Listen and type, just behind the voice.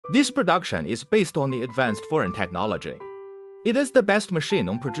This production is based on the advanced foreign technology. It is the best machine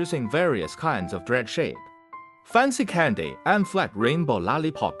on producing various kinds of bread shape, fancy candy, and flat rainbow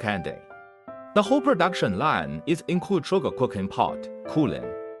lollipop candy. The whole production line is include sugar cooking pot, cooling,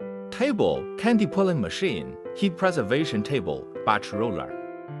 table, candy pulling machine, heat preservation table, batch roller,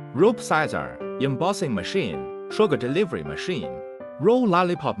 rope sizer, embossing machine, sugar delivery machine, roll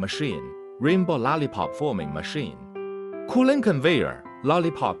lollipop machine, rainbow lollipop forming machine, cooling conveyor,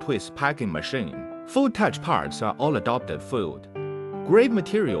 lollipop twist packing machine. Food touch parts are all adopted food. Great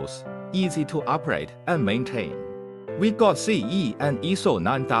materials, easy to operate and maintain. We got CE and ISO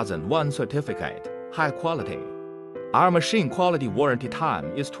 9001 certificate, high quality. Our machine quality warranty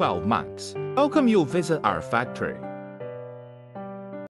time is 12 months. Welcome you visit our factory.